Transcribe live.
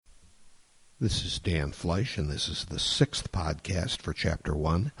This is Dan Fleisch, and this is the 6th podcast for Chapter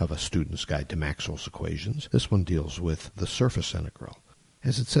 1 of A Student's Guide to Maxwell's Equations. This one deals with the surface integral.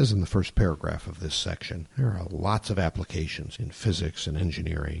 As it says in the first paragraph of this section, there are lots of applications in physics and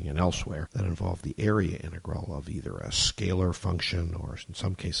engineering and elsewhere that involve the area integral of either a scalar function or, in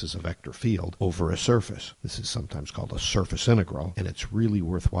some cases, a vector field over a surface. This is sometimes called a surface integral, and it's really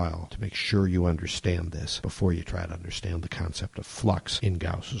worthwhile to make sure you understand this before you try to understand the concept of flux in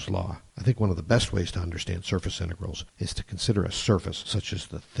Gauss's law. I think one of the best ways to understand surface integrals is to consider a surface such as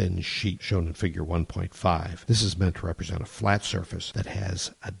the thin sheet shown in figure 1.5. This is meant to represent a flat surface that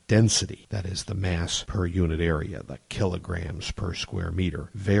has a density, that is the mass per unit area, the kilograms per square meter,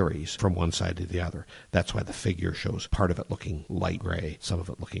 varies from one side to the other. That's why the figure shows part of it looking light gray, some of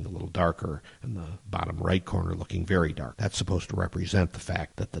it looking a little darker, and the bottom right corner looking very dark. That's supposed to represent the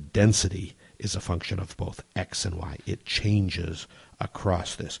fact that the density is a function of both x and y. It changes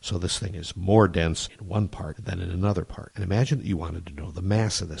across this. So this thing is more dense in one part than in another part. And imagine that you wanted to know the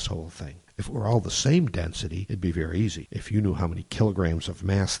mass of this whole thing. If it were all the same density, it'd be very easy. If you knew how many kilograms of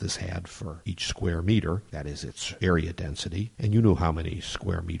mass this had for each square meter, that is its area density, and you knew how many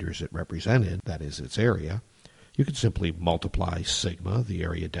square meters it represented, that is its area, you could simply multiply sigma, the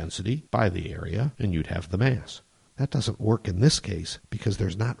area density, by the area, and you'd have the mass. That doesn't work in this case because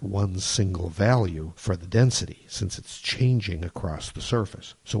there's not one single value for the density since it's changing across the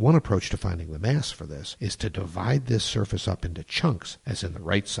surface. So one approach to finding the mass for this is to divide this surface up into chunks, as in the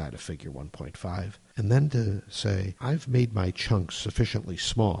right side of figure 1.5, and then to say, I've made my chunks sufficiently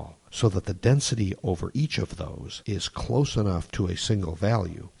small so that the density over each of those is close enough to a single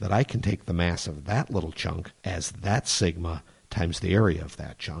value that I can take the mass of that little chunk as that sigma times the area of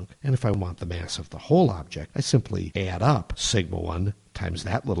that chunk. And if I want the mass of the whole object, I simply add up sigma 1 times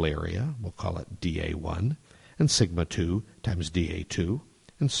that little area, we'll call it dA1, and sigma 2 times dA2,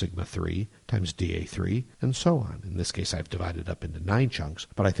 and sigma 3 times dA3, and so on. In this case, I've divided up into 9 chunks,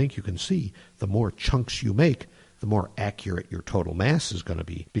 but I think you can see the more chunks you make, the more accurate your total mass is going to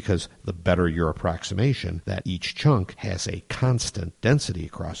be, because the better your approximation that each chunk has a constant density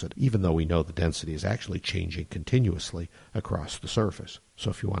across it, even though we know the density is actually changing continuously across the surface. So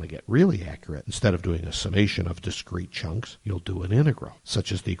if you want to get really accurate, instead of doing a summation of discrete chunks, you'll do an integral,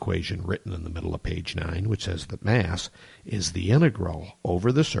 such as the equation written in the middle of page 9, which says that mass is the integral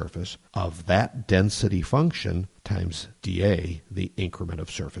over the surface of that density function times dA, the increment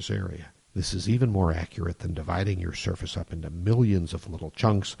of surface area. This is even more accurate than dividing your surface up into millions of little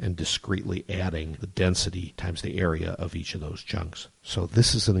chunks and discretely adding the density times the area of each of those chunks. So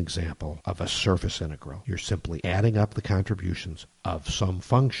this is an example of a surface integral. You're simply adding up the contributions of some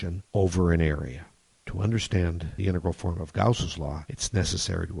function over an area. To understand the integral form of Gauss's law, it's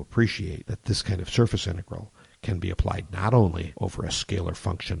necessary to appreciate that this kind of surface integral can be applied not only over a scalar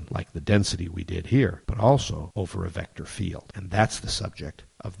function like the density we did here, but also over a vector field. And that's the subject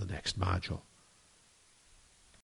of the next module.